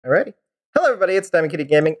Alrighty. Hello everybody, it's Diamond Kitty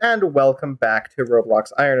Gaming, and welcome back to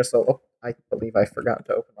Roblox Iron Assault. Oh, I believe I forgot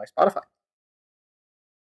to open my Spotify.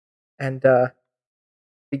 And,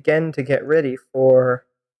 begin to get ready for...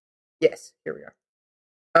 Yes, here we are.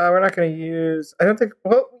 We're not going to use... I don't think...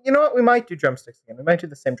 Well, you know what? We might do drumsticks again. We might do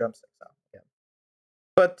the same drumsticks again.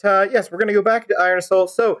 But, yes, we're going to go back to Iron Assault.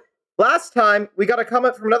 So, last time, we got a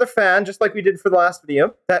comment from another fan, just like we did for the last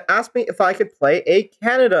video, that asked me if I could play a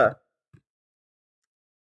Canada.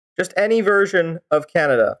 Just any version of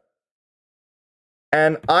Canada.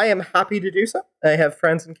 And I am happy to do so. I have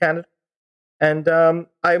friends in Canada. And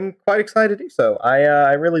I'm quite excited to do so.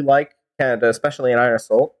 I really like Canada, especially in Iron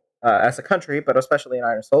Assault, as a country, but especially in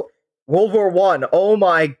Iron Assault. World War I. Oh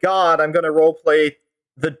my god, I'm going to roleplay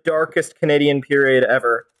the darkest Canadian period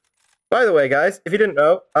ever. By the way, guys, if you didn't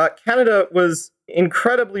know, Canada was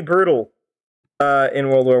incredibly brutal in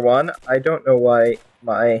World War I. I don't know why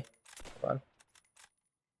my... Hold on.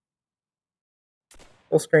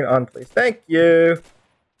 Full screen on, please. Thank you.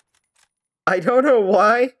 I don't know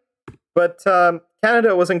why, but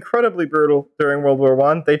Canada was incredibly brutal during World War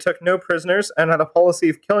I. They took no prisoners and had a policy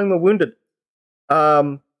of killing the wounded.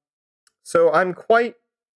 So I'm quite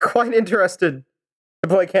interested to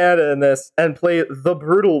play Canada in this and play the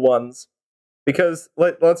brutal ones, because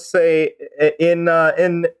let's say in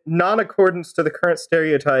non-accordance to the current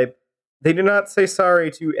stereotype, they do not say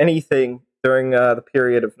sorry to anything during the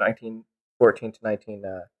period of 1914 to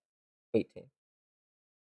 1918.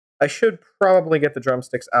 I should probably get the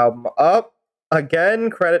Drumsticks album up. Again,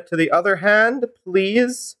 credit to the other hand,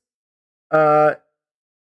 please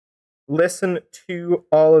listen to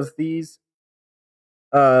all of these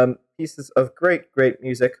pieces of great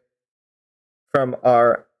music from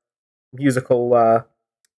our musical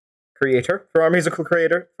creator,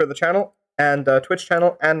 for the channel, and Twitch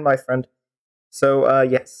channel, and my friend. So,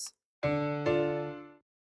 yes.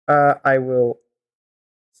 I will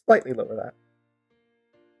slightly lower that.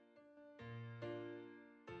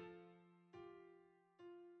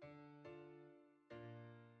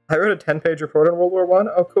 I wrote a 10-page report on World War I.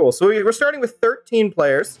 Oh, cool. So we're starting with 13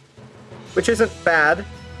 players, which isn't bad.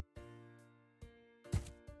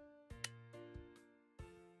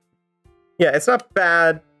 Yeah, it's not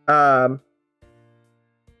bad. Wait,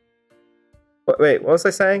 what was I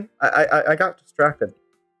saying? I got distracted.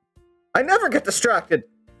 I never get distracted!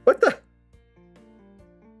 What the?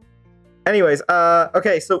 Anyways,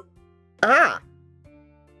 okay, so... I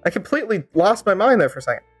completely lost my mind there for a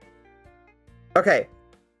second. Okay.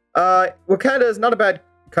 Well, Canada is not a bad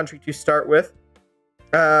country to start with.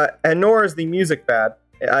 And nor is the music bad.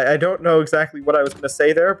 I don't know exactly what I was going to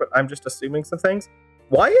say there, but I'm just assuming some things.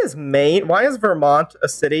 Why is Vermont a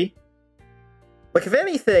city? Like, if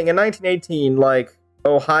anything, in 1918, like,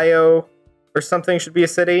 Ohio or something should be a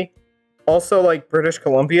city. Also, like, British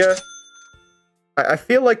Columbia. I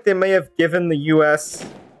feel like they may have given the US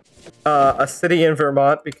a city in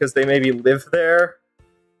Vermont because they maybe live there.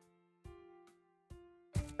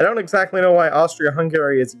 I don't exactly know why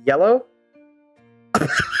Austria-Hungary is yellow.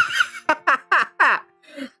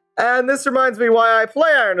 And this reminds me why I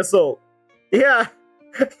play Iron Assault. Yeah.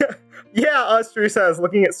 Yeah, Austria says,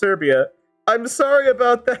 looking at Serbia. I'm sorry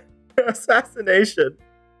about the assassination.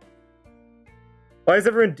 Why is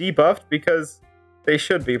everyone debuffed? Because they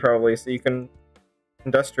should be, probably, so you can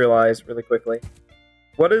industrialize really quickly.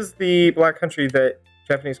 What is the black country that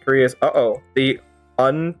Japanese Korea is? Uh-oh. The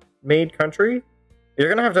unmade country? You're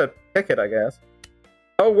gonna have to pick it, I guess.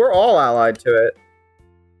 Oh, we're all allied to it.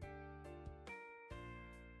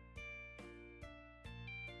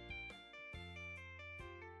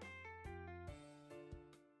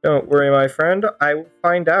 Don't worry, my friend. I will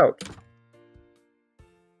find out.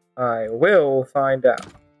 I will find out.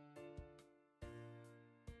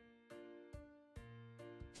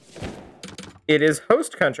 It is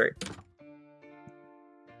host country.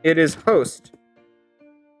 It is host.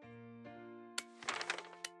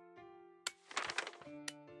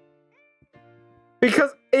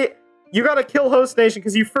 Because you gotta kill host nation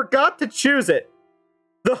because you forgot to choose it.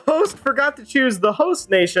 The host forgot to choose the host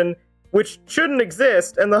nation, which shouldn't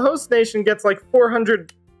exist, and the host nation gets like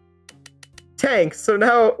 400 tanks. So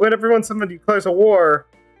now, whenever somebody declares a war,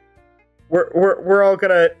 we're all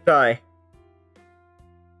gonna die.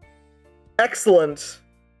 Excellent.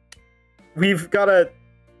 We've gotta.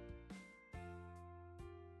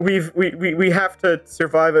 We have to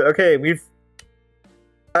survive it. Okay, we've.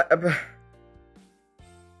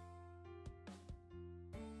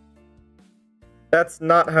 That's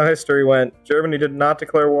not how history went. Germany did not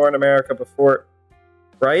declare war on America before,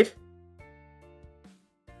 right?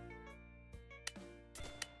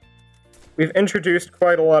 We've introduced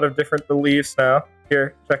quite a lot of different beliefs now.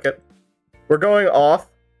 Here, check it. We're going off.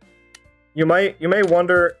 You may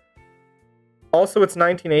wonder. Also, it's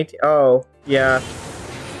 1918. Oh, yeah.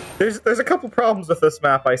 There's a couple problems with this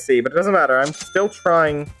map I see, but it doesn't matter. I'm still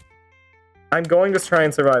trying. I'm going to try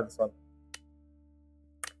and survive this one.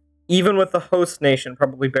 Even with the host nation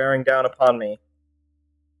probably bearing down upon me.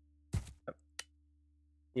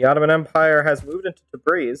 The Ottoman Empire has moved into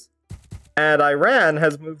Tabriz, and Iran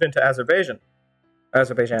has moved into Azerbaijan.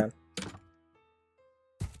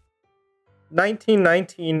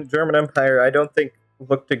 1919 German Empire, I don't think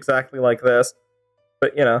looked exactly like this,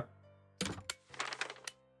 but you know.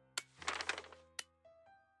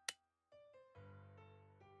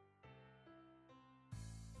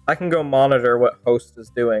 I can go monitor what host is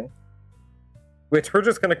doing. Which we're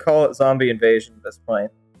just going to call it zombie invasion at this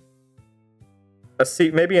point.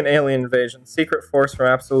 Maybe an alien invasion. Secret force from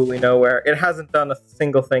absolutely nowhere. It hasn't done a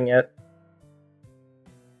single thing yet.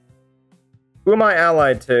 Who am I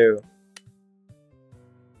allied to?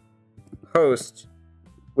 Host.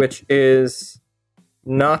 Which is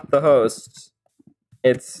not the host.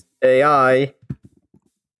 It's AI.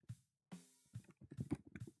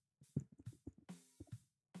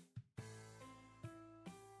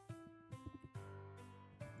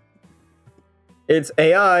 It's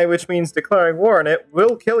AI, which means declaring war on it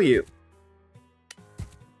will kill you.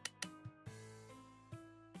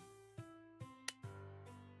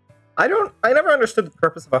 I never understood the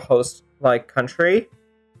purpose of a host, like, country,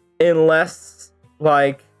 unless,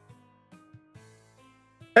 like...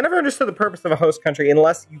 I never understood the purpose of a host country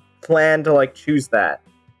unless you plan to, like, choose that.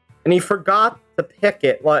 And he forgot to pick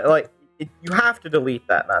it, you have to delete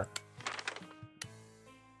that, man.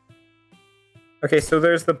 Okay, so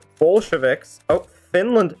there's the Bolsheviks. Oh,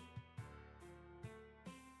 Finland.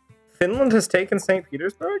 Finland has taken St.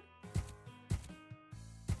 Petersburg?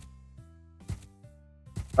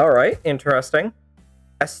 Alright, interesting.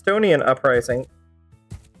 Estonian uprising.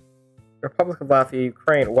 Republic of Latvia,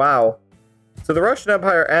 Ukraine. Wow. So the Russian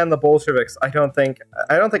Empire and the Bolsheviks, I don't think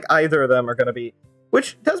either of them are going to be...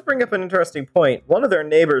 Which does bring up an interesting point. One of their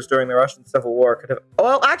neighbors during the Russian Civil War could have...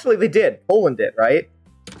 Well, actually, they did. Poland did, right?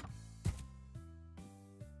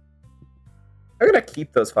 I'm gonna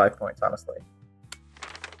keep those 5 points, honestly.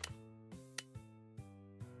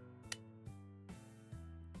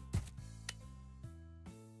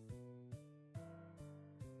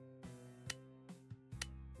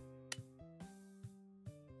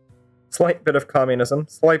 Slight bit of communism,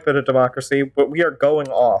 slight bit of democracy, but we are going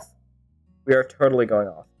off. We are totally going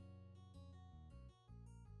off.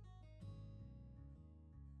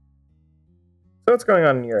 So what's going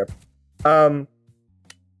on in Europe?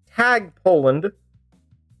 Tag Poland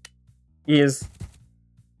is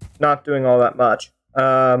not doing all that much.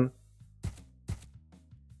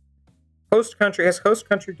 Host country, has host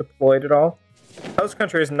country deployed at all? Host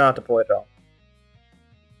country is not deployed at all.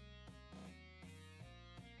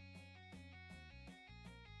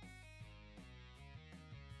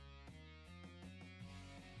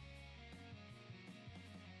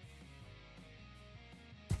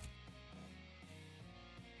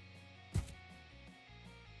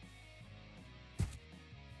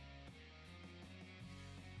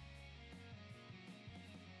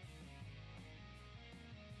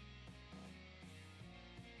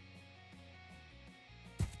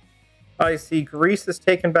 I see Greece has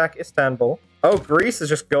taken back Istanbul. Oh, Greece is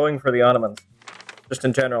just going for the Ottomans. Just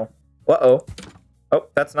in general. Uh-oh. Oh,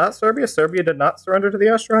 that's not Serbia? Serbia did not surrender to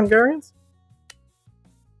the Austro-Hungarians?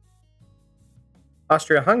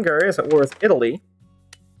 Austria-Hungary is at war with Italy.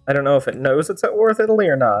 I don't know if it knows it's at war with Italy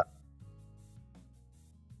or not.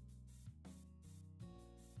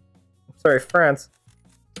 Sorry, France.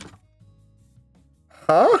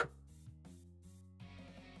 Huh?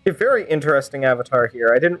 A very interesting avatar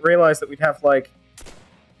here. I didn't realize that we'd have, like...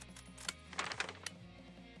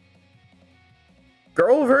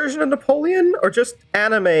 girl version of Napoleon? Or just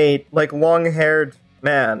anime, like, long-haired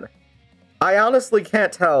man? I honestly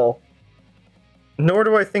can't tell. Nor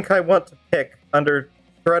do I think I want to pick under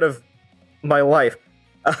threat of my life.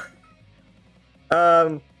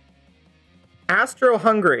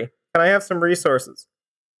 Austro-Hungary. Can I have some resources?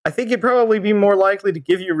 I think you'd probably be more likely to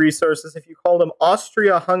give you resources if you called them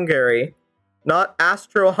Austria-Hungary, not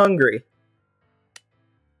Astro-Hungary.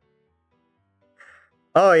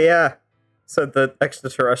 Oh yeah, said the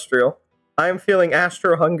extraterrestrial. I am feeling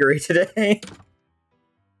Astro-Hungary today.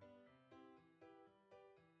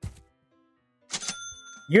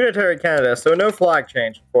 Unitary Canada, so no flag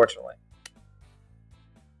change, unfortunately.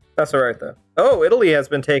 That's alright though. Oh, Italy has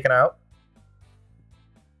been taken out.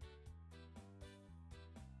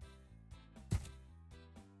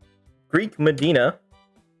 Greek Medina.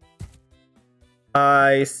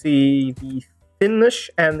 I see the Finnish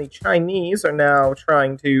and the Chinese are now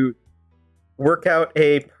trying to work out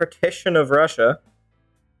a partition of Russia.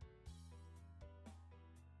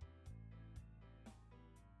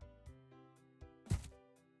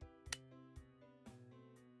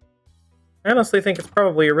 I honestly think it's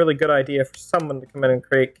probably a really good idea for someone to come in and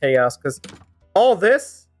create chaos, because all of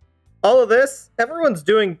this, everyone's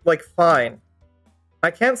doing, like, fine. I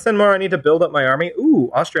can't send more, I need to build up my army. Ooh,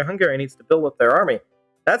 Austria-Hungary needs to build up their army.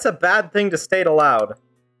 That's a bad thing to state aloud.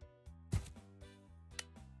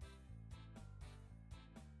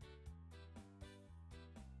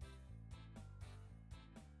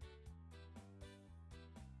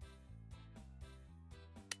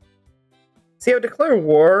 See, I would declare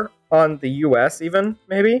war on the US, even,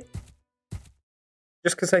 maybe?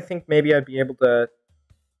 Just because I think maybe I'd be able to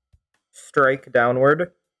strike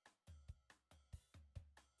downward.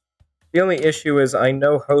 The only issue is I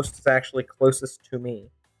know host is actually closest to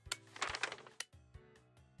me.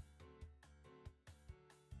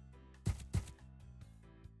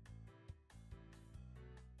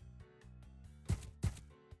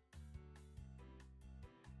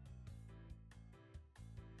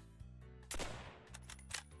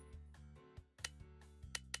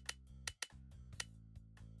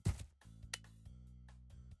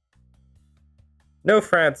 No,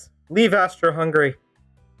 France. Leave Austro-Hungary.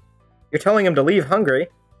 You're telling him to leave Hungary?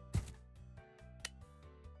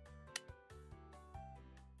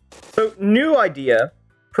 So, new idea.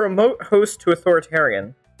 Promote host to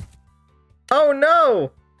authoritarian. Oh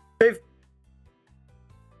no! They've...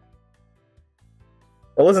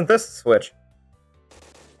 Well, isn't this a switch?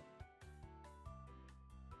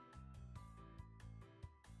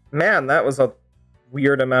 Man, that was a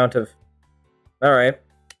weird amount of... Alright.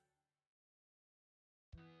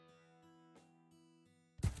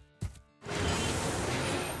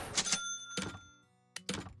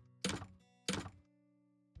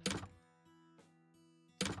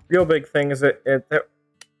 Real big thing is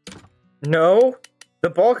no,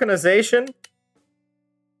 the Balkanization.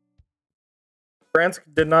 France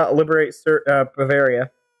did not liberate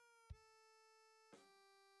Bavaria.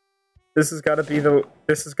 This has got to be the.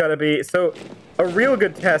 This has got to be so. A real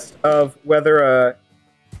good test of whether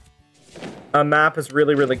a map is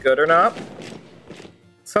really, really good or not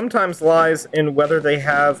sometimes lies in whether they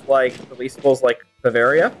have like releasables like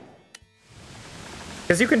Bavaria,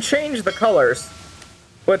 because you can change the colors.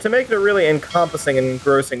 But to make it a really encompassing and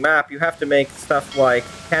engrossing map, you have to make stuff like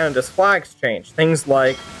Canada's flags change. Things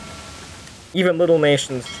like even little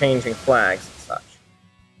nations changing flags and such.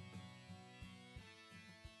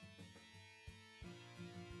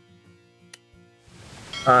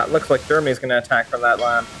 It looks like Germany's going to attack from that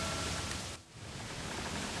land.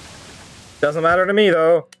 Doesn't matter to me,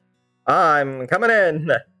 though. I'm coming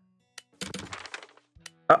in.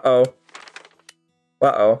 Uh-oh.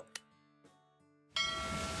 Uh-oh.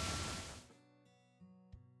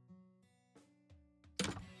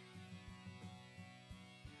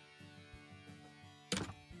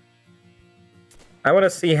 I want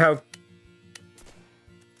to see how...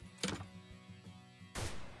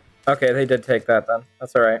 Okay, they did take that then.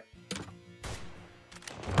 That's alright.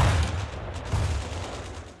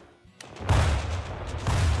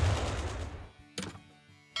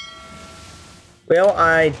 Well,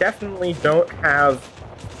 I definitely don't have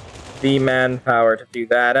the manpower to do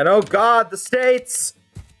that. And oh god, the States!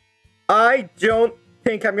 I don't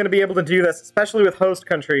think I'm going to be able to do this, especially with host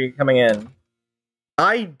country coming in.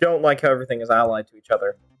 I don't like how everything is allied to each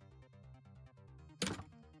other.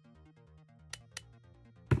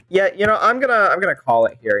 Yeah, you know, I'm gonna call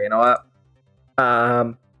it here, you know what?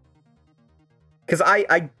 Because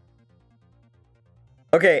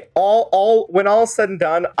okay, when all's said and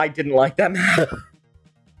done, I didn't like that map.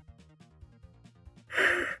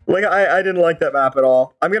 Like, I didn't like that map at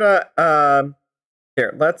all. I'm gonna,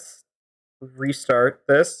 here, let's restart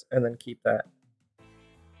this and then keep that.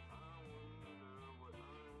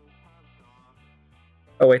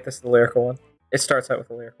 Oh wait, this is the lyrical one. It starts out with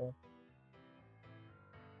the lyrical one.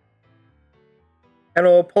 And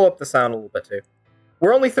we'll pull up the sound a little bit too.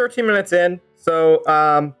 We're only 13 minutes in, so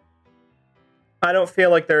I don't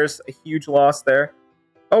feel like there's a huge loss there.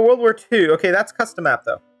 Oh, World War II. Okay, that's custom map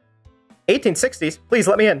though. 1860s. Please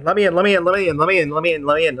let me in. Let me in. Let me in. Let me in. Let me in. Let me in.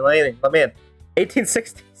 Let me in. Let me in. Let me in.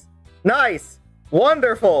 1860s. Nice.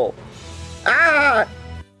 Wonderful. Ah!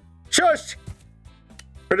 Shush!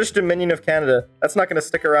 British Dominion of Canada. That's not going to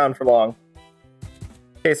stick around for long.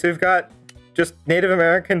 Okay, so we've got just Native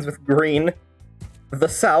Americans with green. The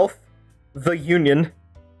South. The Union.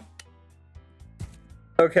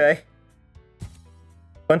 Okay.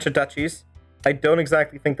 Bunch of duchies. I don't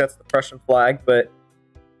exactly think that's the Prussian flag, but...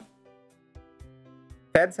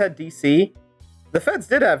 Feds had DC? The Feds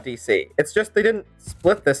did have DC. It's just they didn't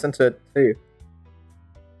split this into two.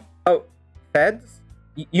 Oh, Feds?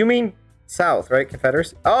 You mean South, right?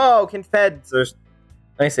 Confederacy? Oh, Confeds.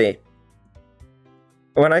 I see.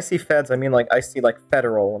 When I see Feds, I mean like I see like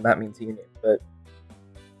federal, and that means union, but...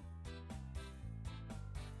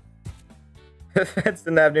 The Feds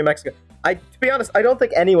didn't have New Mexico. To be honest, I don't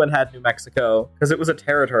think anyone had New Mexico, because it was a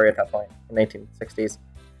territory at that point, in the 1860s.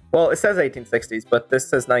 Well, it says 1860s, but this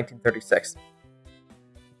says 1936.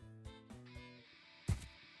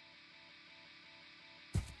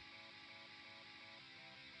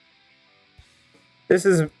 This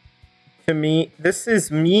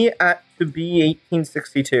is me at to be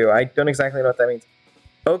 1862. I don't exactly know what that means.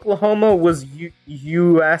 Oklahoma was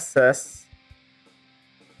USS.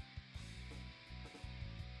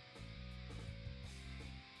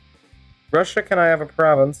 Russia, can I have a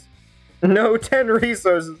province? No 10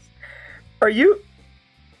 resources. Are you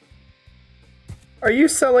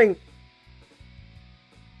selling...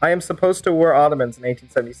 I am supposed to war Ottomans in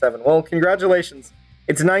 1877. Well, congratulations.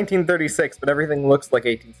 It's 1936, but everything looks like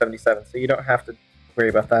 1877, so you don't have to worry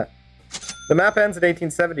about that. The map ends at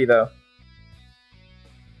 1870, though.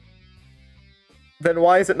 Then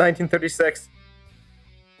why is it 1936?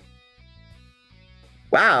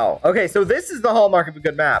 Wow. Okay, so this is the hallmark of a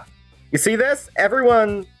good map. You see this?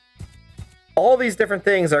 Everyone... All these different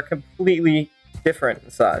things are completely different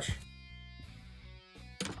and such.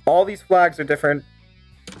 All these flags are different.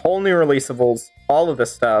 Whole new releasables. All of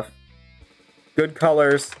this stuff. Good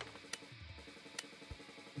colors.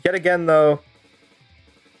 Yet again, though,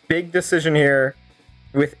 big decision here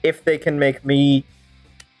with if they can make me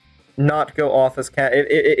not go off as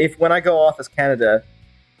if when I go off as Canada,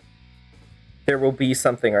 there will be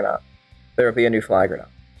something or not. There will be a new flag or not.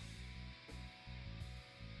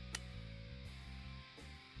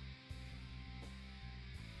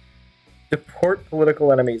 Deport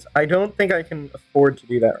political enemies. I don't think I can afford to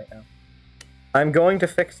do that right now. I'm going to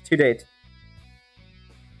fix to date.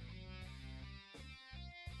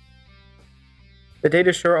 The date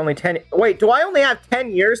is short, only 10... Wait, do I only have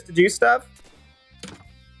 10 years to do stuff?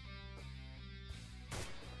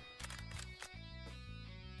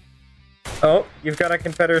 Oh, you've got a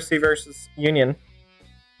Confederacy versus Union.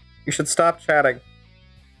 You should stop chatting.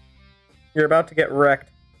 You're about to get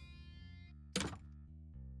wrecked.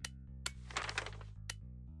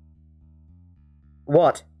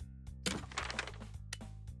 What?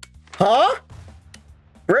 Huh?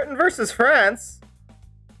 Britain versus France?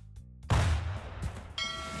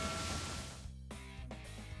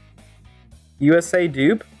 USA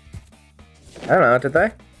dupe? I don't know, did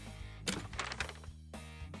they?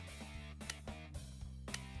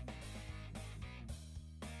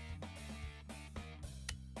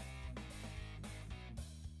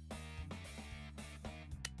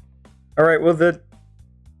 Alright, well the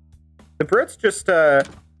Brits just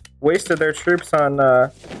wasted their troops on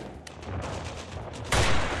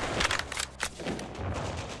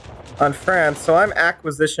France, so I'm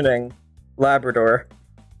acquisitioning Labrador.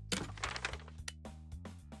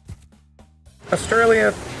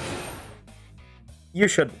 Australia, you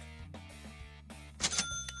shouldn't.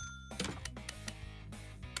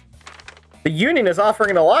 The Union is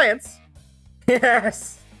offering an alliance?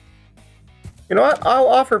 Yes! You know what? I'll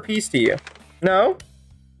offer peace to you. No?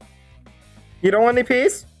 You don't want any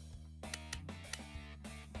peace?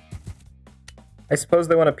 I suppose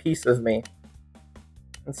they want a piece of me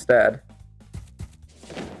instead.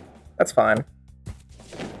 That's fine.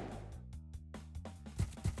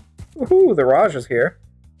 Woohoo, the Raj is here.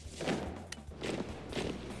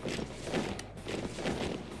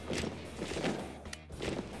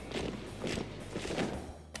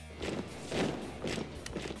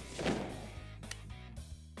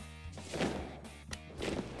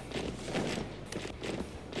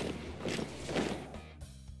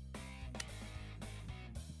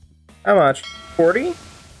 How much? 40?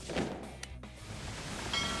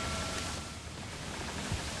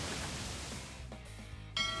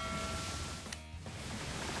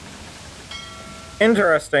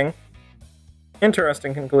 Interesting.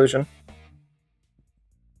 Interesting conclusion.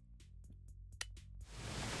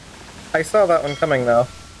 I saw that one coming, though.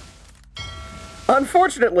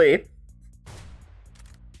 Unfortunately!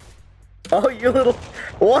 Oh, you little...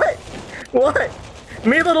 What? What?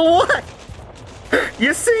 Me little what?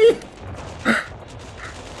 You see?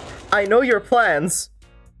 I know your plans.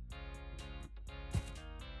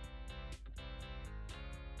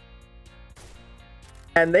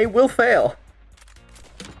 And they will fail.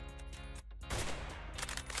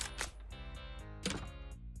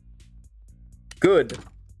 good.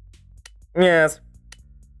 Yes.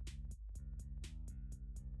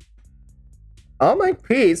 I'll make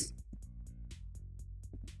peace.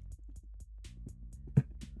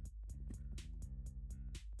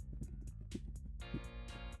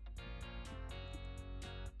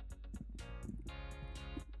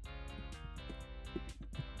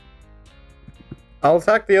 I'll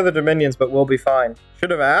attack the other dominions, but we'll be fine.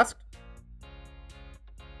 Should have asked.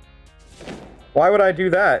 Why would I do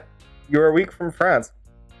that? You are weak from France.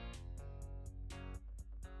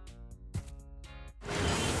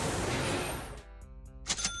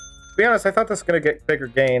 To be honest, I thought this was going to get bigger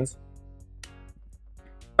gains.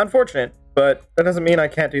 Unfortunate, but that doesn't mean I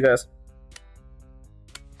can't do this.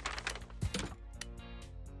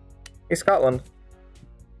 Hey, Scotland.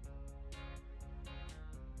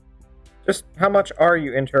 Just how much are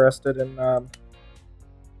you interested in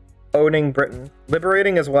owning Britain?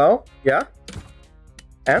 Liberating as well? Yeah?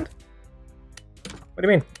 And? What do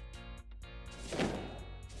you mean?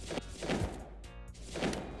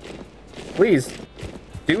 Please,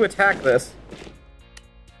 do attack this.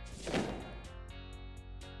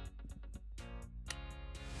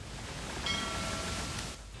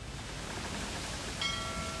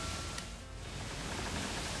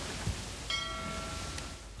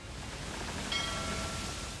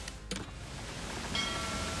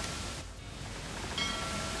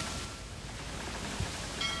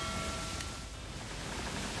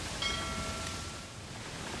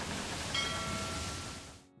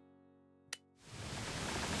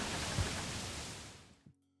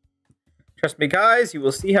 Trust me, guys, you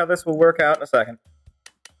will see how this will work out in a second.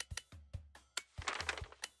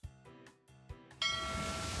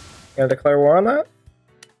 Gonna declare war on that?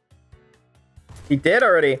 He did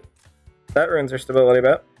already. That ruins their stability a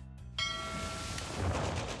bit.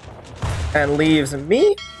 And leaves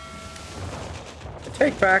me to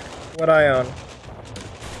take back what I own.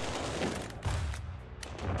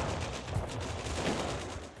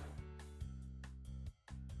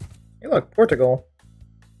 Hey look, Portugal.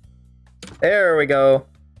 There we go.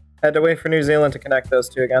 Had to wait for New Zealand to connect those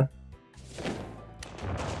two again.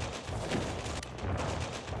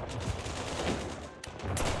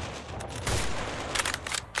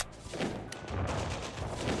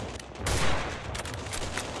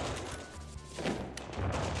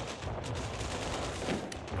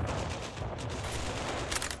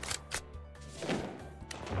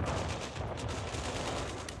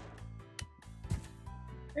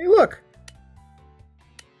 Hey, look.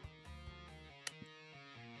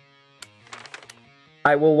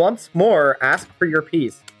 I will once more ask for your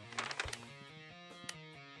peace.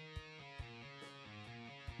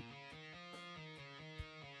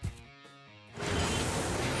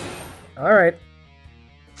 All right.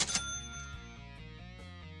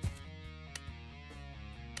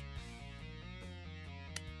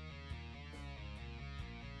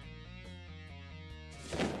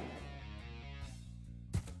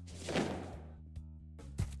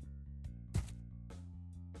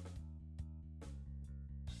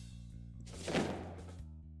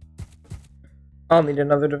 I'll need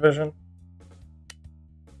another division.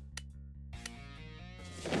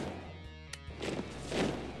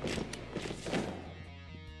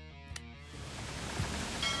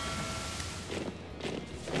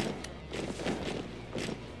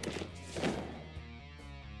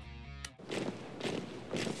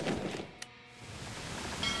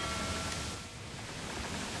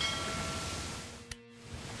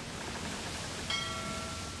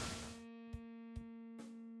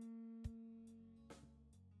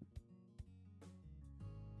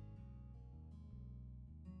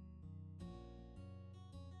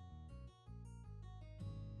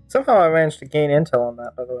 Somehow I managed to gain intel on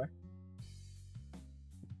that, by the way.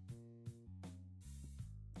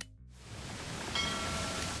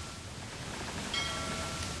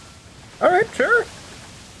 Alright, sure.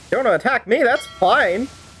 You want to attack me, that's fine.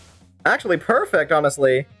 Actually perfect,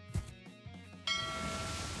 honestly.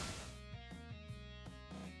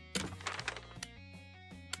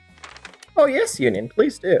 Oh yes, Union,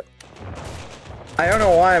 please do. I don't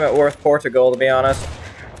know why I'm at war with Portugal, to be honest.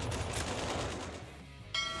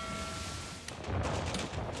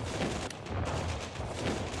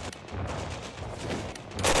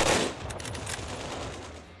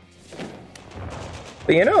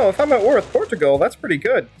 But you know, if I'm at war with Portugal, that's pretty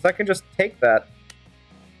good, because I can just take that.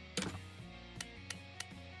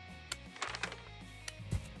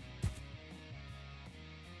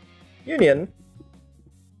 Union.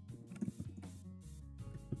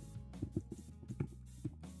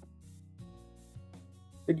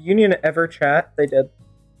 Did Union ever chat? They did.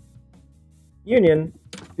 Union,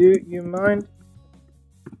 do you mind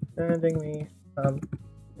sending me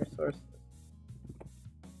Resources.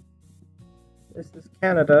 This is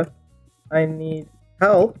Canada. I need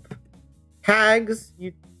help. Tags,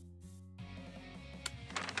 you...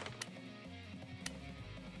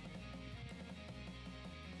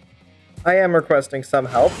 I am requesting some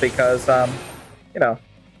help because, you know.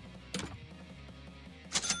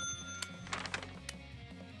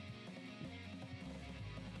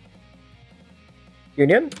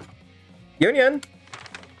 Union? Union!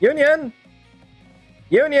 Union!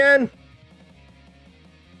 Union!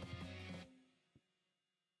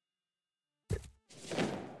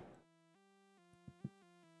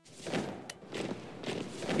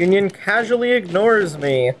 Union casually ignores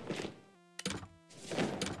me.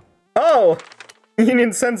 Oh!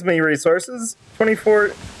 Union sends me resources. 24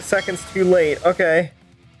 seconds too late. Okay.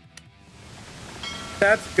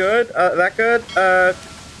 That's good. That good?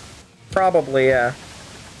 Probably, yeah.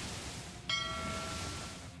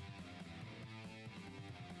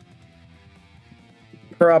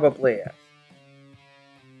 Probably, yeah.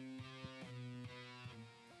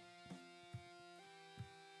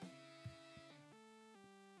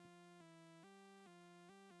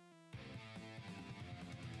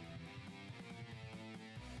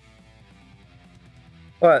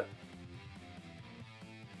 What?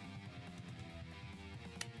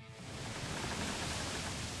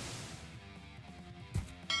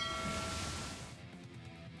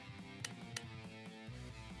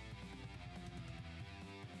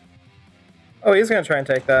 Oh, he's gonna try and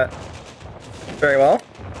take that. Very well.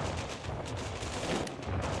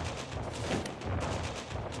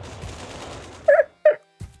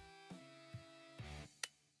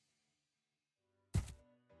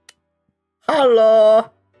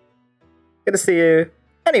 Hello! Good to see you.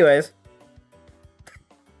 Anyways.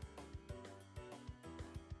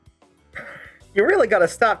 You really gotta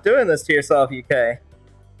stop doing this to yourself, UK.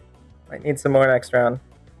 Might need some more next round.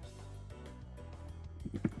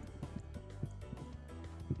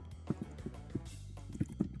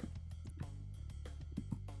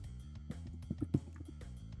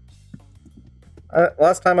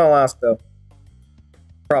 Last time I'll ask, though.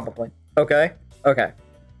 Probably. Okay. Okay.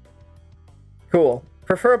 Cool.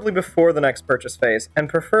 Preferably before the next purchase phase. And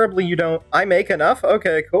preferably you don't... I make enough?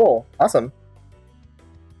 Okay, cool. Awesome.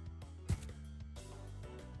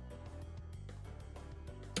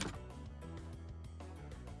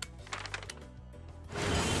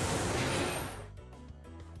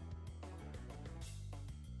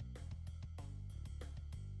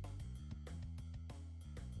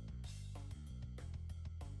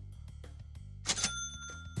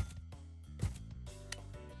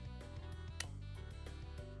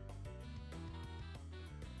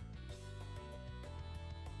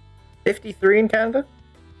 $53 in Canada?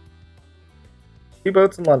 2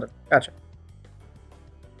 boats in London. Gotcha.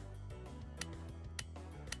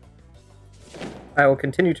 I will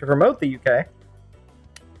continue to promote the UK.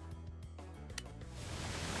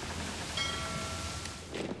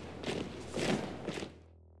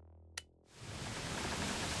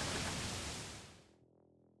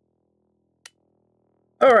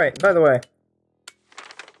 Alright, by the way.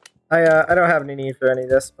 I don't have any need for any of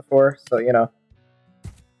this before, so you know.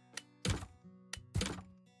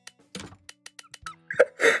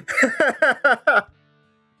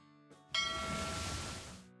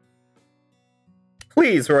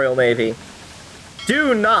 Please, Royal Navy,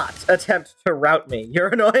 do not attempt to rout me. You're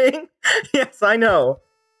annoying. Yes, I know.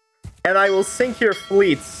 And I will sink your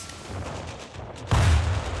fleets.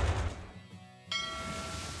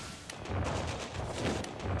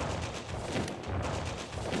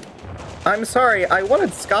 I'm sorry, I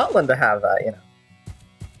wanted Scotland to have that, you know.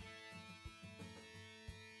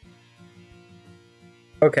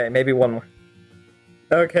 Okay, maybe one more.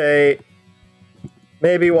 Okay.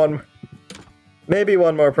 Maybe one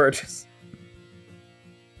more purchase.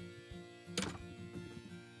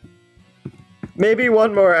 Maybe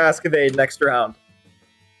one more Ask of Aid next round.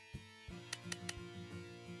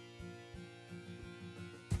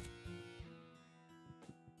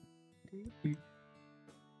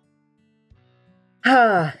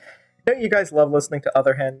 Don't you guys love listening to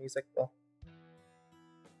other hand music? Well,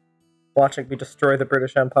 watching me destroy the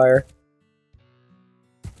British Empire.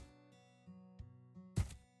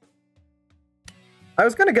 I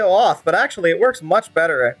was gonna go off, but actually it works much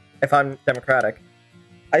better if I'm democratic.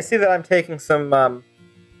 I see that I'm taking some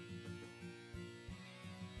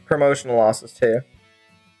promotional losses too.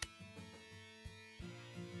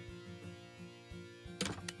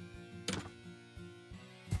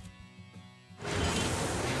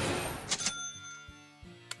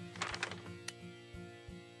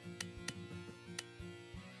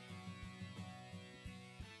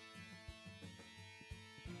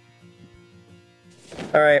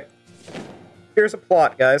 Alright. Here's a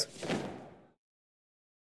plot, guys.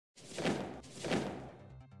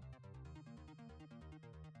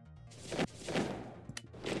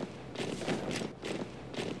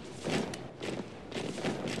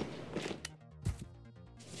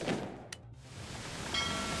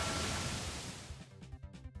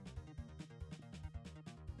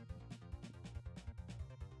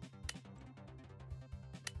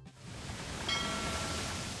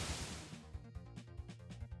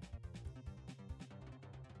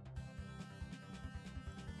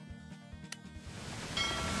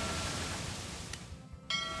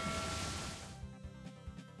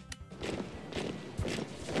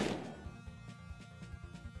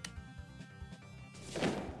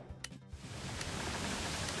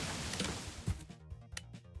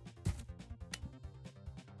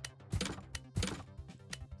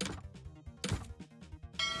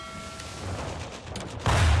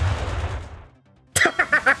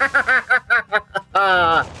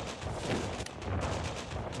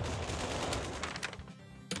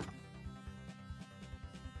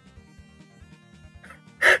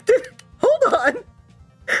 Hold on!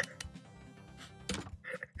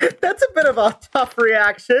 That's a bit of a tough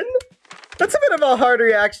reaction. That's a bit of a hard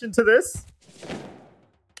reaction to this.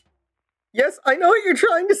 Yes, I know what you're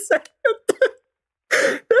trying to say.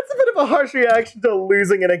 That's a bit of a harsh reaction to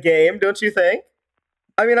losing in a game, don't you think?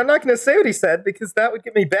 I mean, I'm not going to say what he said because that would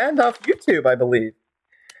get me banned off YouTube, I believe.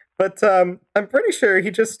 But I'm pretty sure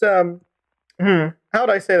he just, how would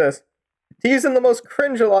I say this? To use in the most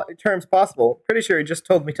cringe terms possible, pretty sure he just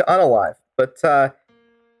told me to unalive. But,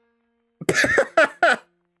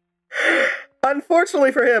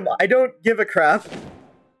 unfortunately for him, I don't give a crap.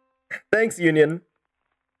 Thanks, Union.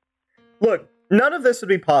 Look, none of this would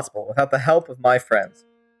be possible without the help of my friends.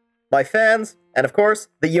 My fans, and of course,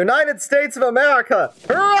 the United States of America!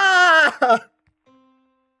 Hurrah!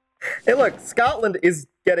 Hey look, Scotland is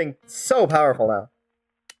getting so powerful now.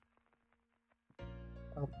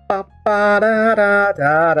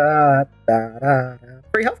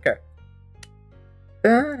 Free healthcare.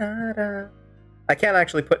 I can't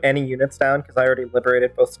actually put any units down because I already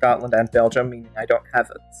liberated both Scotland and Belgium, meaning I don't have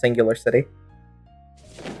a singular city.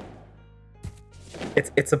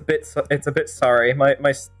 It's a bit sorry.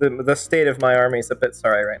 The state of my army is a bit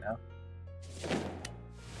sorry right now.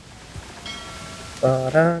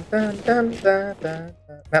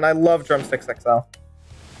 Man, I love Drumsticks XL.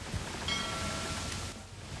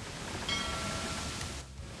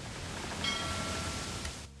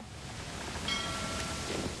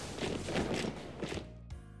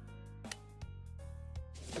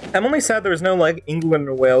 I'm only sad there was no, like, England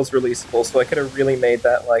or Wales releasable, so I could have really made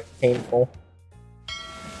that, like, painful.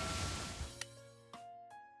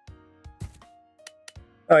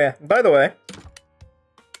 Oh yeah, by the way,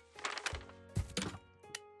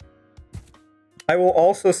 I will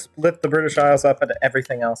also split the British Isles up into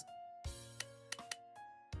everything else.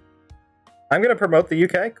 I'm gonna promote the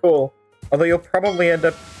UK? Cool. Although you'll probably end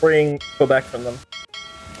up freeing Quebec from them.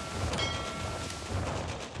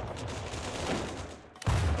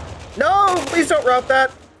 No! Please don't route that!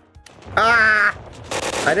 Ah!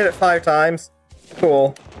 I did it 5 times.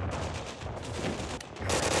 Cool.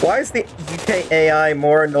 Why is the UK AI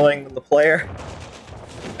more annoying than the player?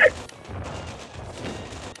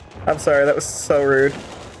 I'm sorry, that was so rude.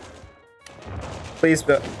 Please,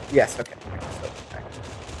 but yes, okay.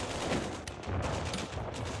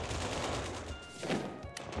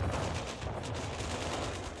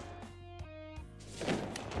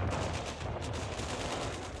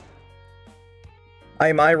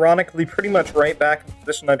 I'm ironically pretty much right back in the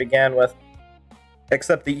position I began with,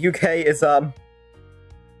 except the UK is,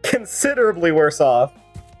 considerably worse off.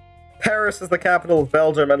 Paris is the capital of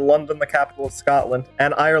Belgium, and London the capital of Scotland,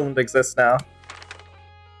 and Ireland exists now.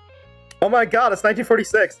 Oh my god, it's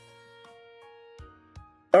 1946!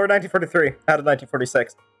 Or 1943, out of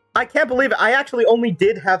 1946. I can't believe it, I actually only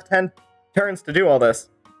did have 10 turns to do all this.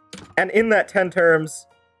 And in that 10 terms,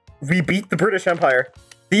 we beat the British Empire.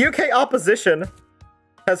 The UK opposition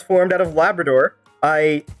has formed out of Labrador.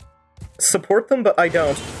 I support them, but I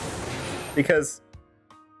don't. Because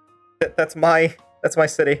that's my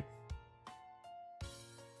city.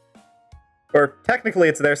 Or technically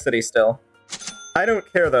it's their city still. I don't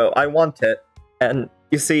care though, I want it. And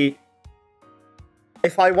you see,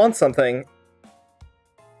 if I want something,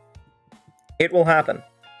 it will happen.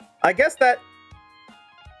 I guess that,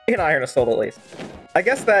 in Iron Assault at least, I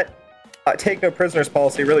guess that take no prisoners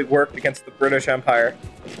policy really worked against the British Empire.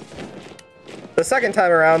 The second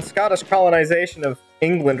time around, Scottish colonization of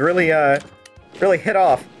England really hit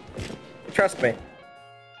off. Trust me.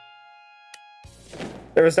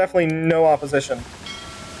 There was definitely no opposition.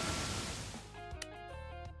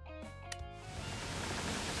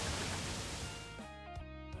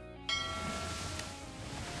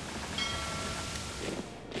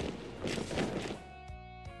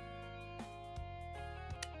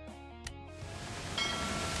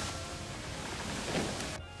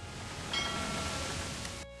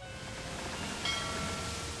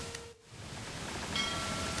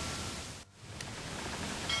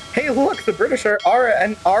 Hey, look, the British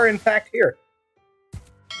are in fact here.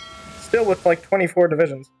 Still with like 24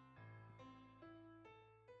 divisions.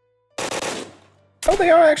 Oh,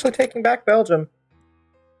 they are actually taking back Belgium.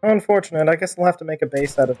 How unfortunate. I guess I'll have to make a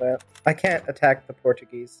base out of that. I can't attack the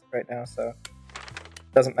Portuguese right now, so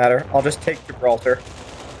doesn't matter. I'll just take Gibraltar.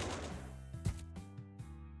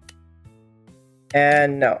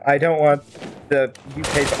 And no, I don't want the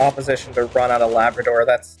UK's opposition to run out of Labrador.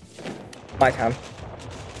 That's my town.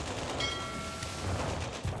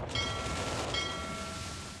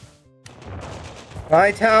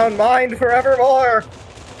 My town, mined forevermore!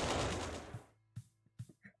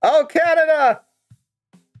 Oh, Canada!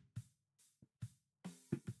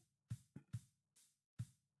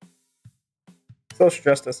 Social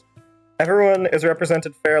justice. Everyone is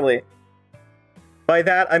represented fairly. By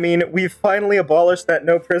that, I mean, we've finally abolished that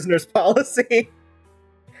no prisoners policy.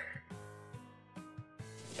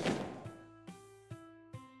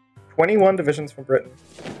 "21 divisions from Britain.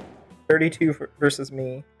 32 versus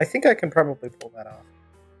me." I think I can probably pull that off.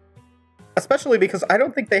 Especially because I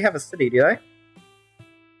don't think they have a city, do they?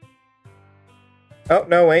 Oh,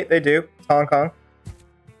 no, wait, they do. It's Hong Kong.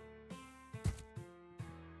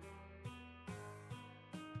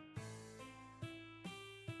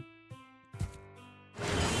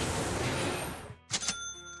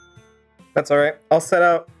 That's alright. I'll set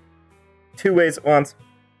out 2 ways at once.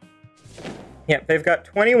 Yeah, they've got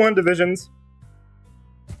 21 divisions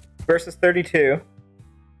versus 32.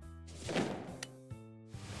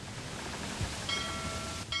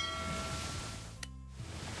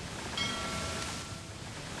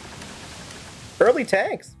 Early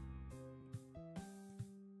tanks.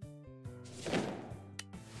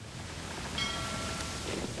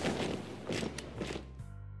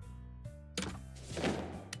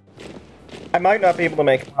 I might not be able to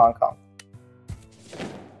make it to Hong Kong.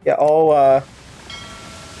 Yeah,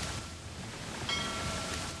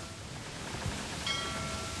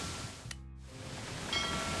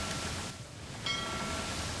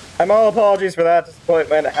 I'm all apologies for that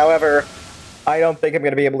disappointment. However, I don't think I'm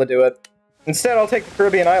going to be able to do it. Instead, I'll take the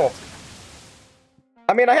Caribbean islands.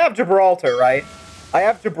 I mean, I have Gibraltar, right? I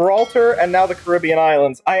have Gibraltar and now the Caribbean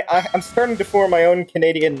islands. I'm starting to form my own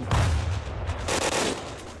Canadian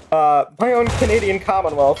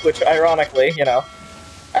Commonwealth, which ironically, you know.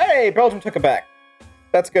 Hey, Belgium took it back.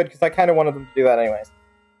 That's good, because I kind of wanted them to do that anyways.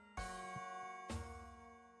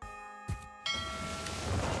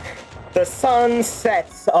 The sun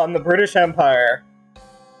sets on the British Empire,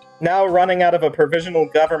 now running out of a provisional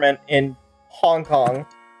government in Hong Kong.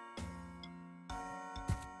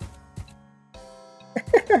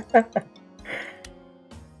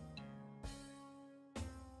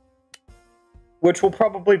 Which will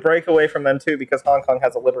probably break away from them too, because Hong Kong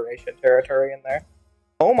has a liberation territory in there.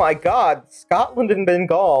 Oh my god, Scotland and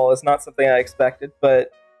Bengal is not something I expected,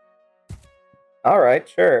 but... Alright,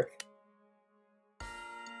 sure.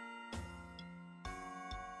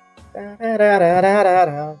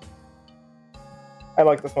 I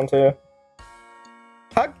like this one too.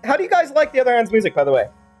 How do you guys like the other end's music, by the way?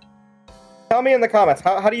 Tell me in the comments,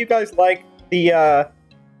 how do you guys like the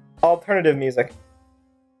alternative music?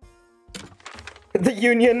 The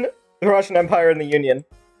Union, the Russian Empire, and the Union.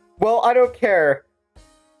 Well, I don't care.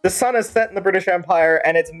 The sun is set in the British Empire,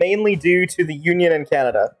 and it's mainly due to the Union and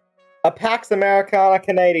Canada. A Pax Americana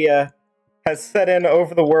Canada has set in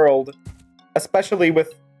over the world, especially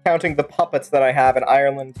with counting the puppets that I have in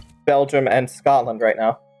Ireland, Belgium, and Scotland right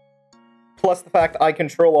now. Plus the fact I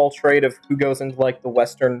control all trade of who goes into, like, the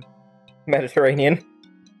Western Mediterranean.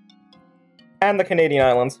 And the Canadian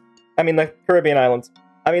islands. I mean, the Caribbean islands.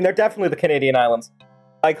 I mean, they're definitely the Canadian islands.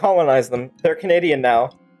 I colonized them. They're Canadian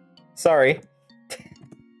now. Sorry.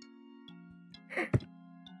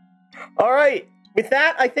 Alright, with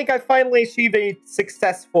that, I think I finally achieved a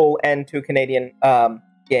successful end to a Canadian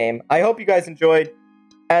game. I hope you guys enjoyed.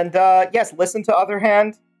 And, yes, listen to Other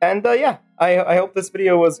Hand. And, yeah, I hope this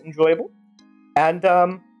video was enjoyable. And,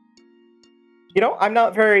 you know, I'm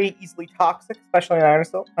not very easily toxic, especially in Iron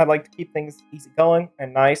Soul. I like to keep things easygoing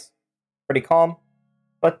and nice, pretty calm.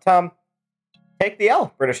 But, take the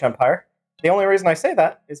L, British Empire. The only reason I say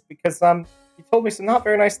that is because, you told me some not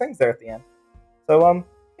very nice things there at the end. So,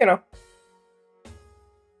 you know.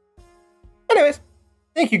 Anyways,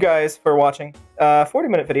 thank you guys for watching.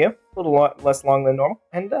 40-minute video, a little less long than normal.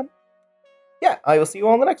 And, yeah, I will see you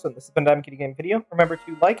all in the next one. This has been Diamond Kitty Game Video. Remember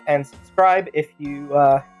to like and subscribe if you,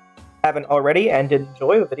 haven't already and did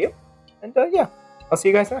enjoy the video. And, yeah, I'll see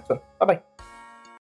you guys next one. Bye-bye.